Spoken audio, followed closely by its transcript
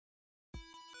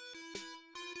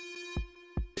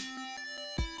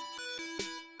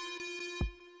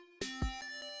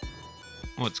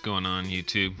What's going on,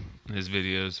 YouTube? This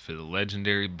video is for the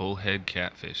Legendary Bullhead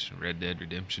Catfish, Red Dead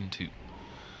Redemption 2.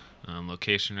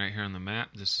 Location right here on the map.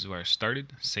 This is where I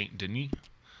started, Saint Denis.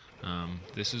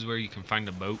 This is where you can find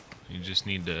a boat. You just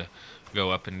need to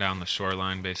go up and down the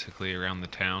shoreline, basically around the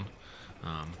town.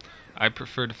 I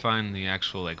prefer to find the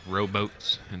actual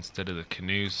rowboats instead of the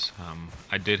canoes.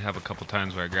 I did have a couple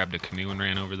times where I grabbed a canoe and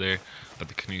ran over there, but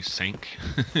the canoe sank.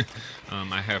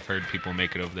 I have heard people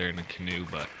make it over there in a canoe,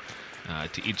 but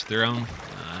to each their own.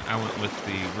 I went with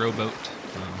the rowboat.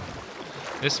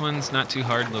 This one's not too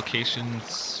hard.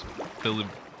 Location's a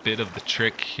bit of the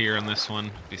trick here on this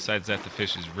one. Besides that, the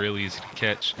fish is really easy to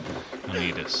catch. You'll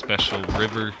need a special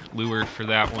river lure for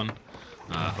that one.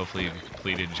 Hopefully you've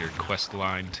completed your quest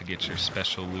line to get your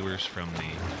special lures from the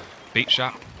bait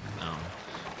shop.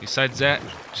 Besides that,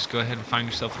 just go ahead and find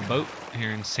yourself a boat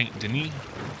here in Saint Denis.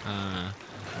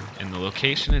 And the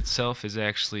location itself is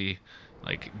actually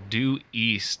due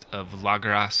east of La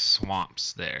Grasse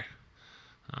swamps there.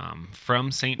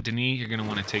 From Saint Denis, you're going to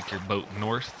want to take your boat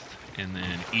north and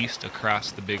then east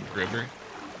across the big river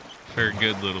for a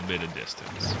good little bit of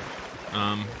distance.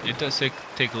 It does take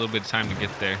a little bit of time to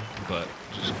get there, but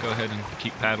just go ahead and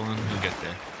keep paddling, you'll get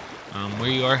there.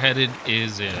 Where you are headed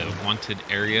is a wanted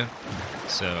area,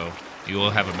 so you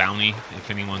will have a bounty if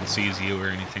anyone sees you or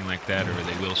anything like that, or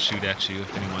they will shoot at you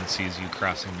if anyone sees you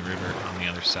crossing the river on the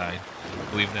other side.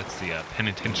 I believe that's the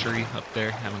penitentiary up there.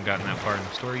 Haven't gotten that far in the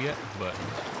story yet, but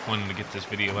wanted to get this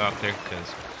video out there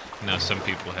because I know some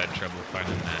people had trouble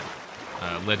finding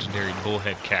that legendary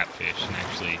bullhead catfish, and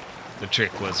actually the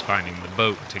trick was finding the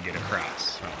boat to get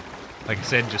across. So, like I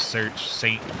said, just search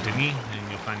Saint Denis and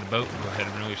you'll find the boat. Go ahead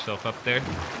and row yourself up there.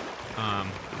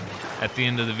 At the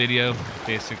end of the video,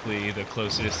 basically the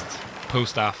closest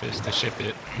post office to ship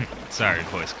it. Sorry,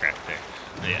 voice crack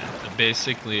there. Yeah,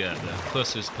 basically the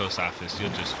closest post office, you'll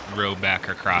just row back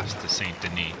across to Saint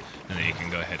Denis, and then you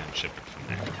can go ahead and ship it from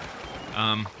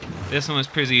there. This one was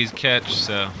pretty easy to catch,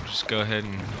 so just go ahead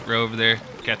and row over there,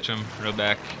 catch them, row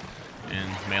back,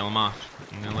 and mail them off.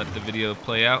 I'm going to let the video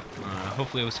play out.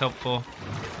 Hopefully it was helpful.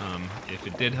 If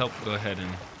it did help, go ahead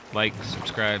and like,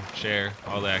 subscribe, share,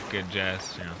 all that good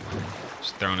jazz,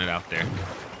 just throwing it out there.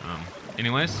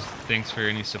 Anyways, thanks for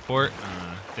any support.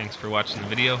 Thanks for watching the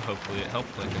video. Hopefully it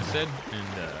helped, like I said,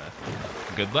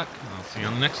 and good luck. I'll see you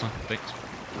on the next one. Thanks.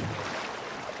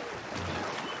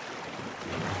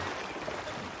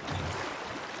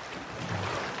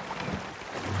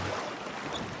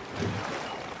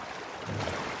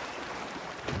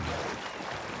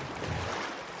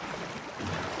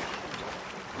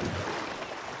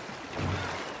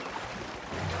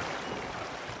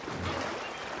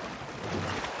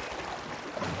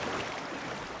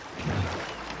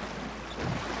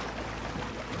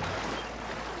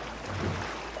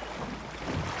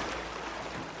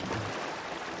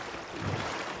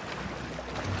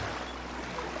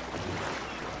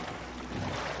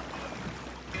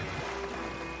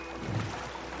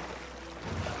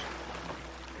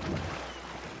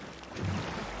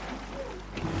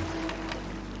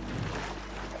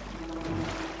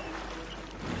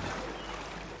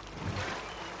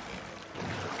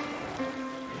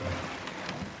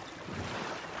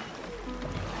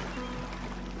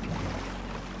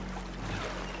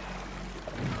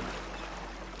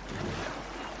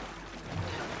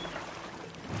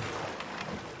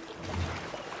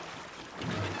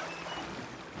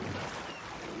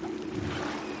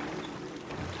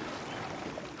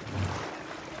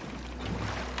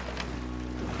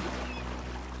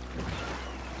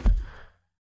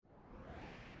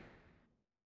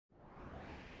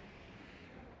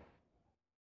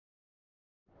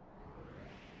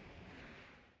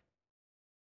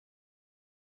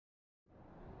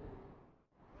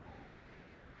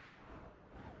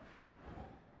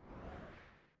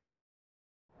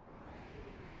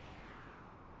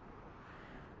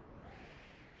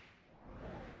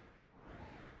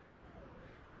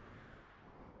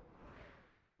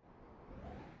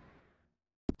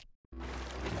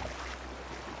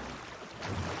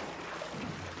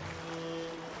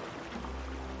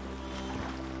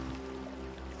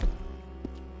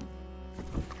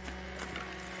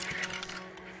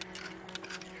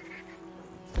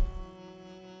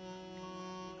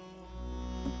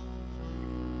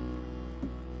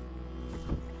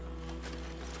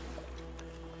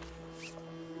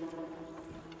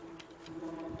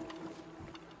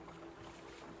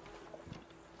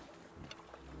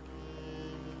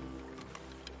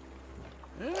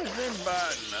 Anything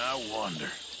biting, I wonder.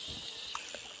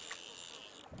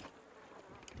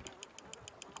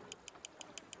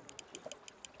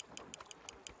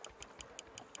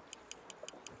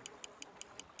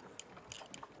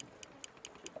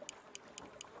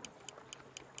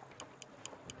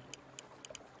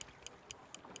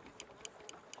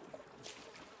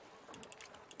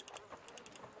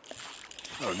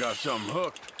 I got something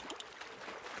hooked.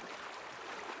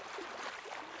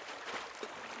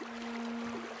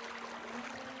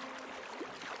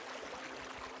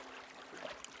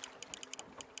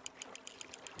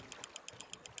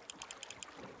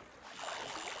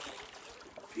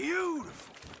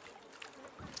 Beautiful.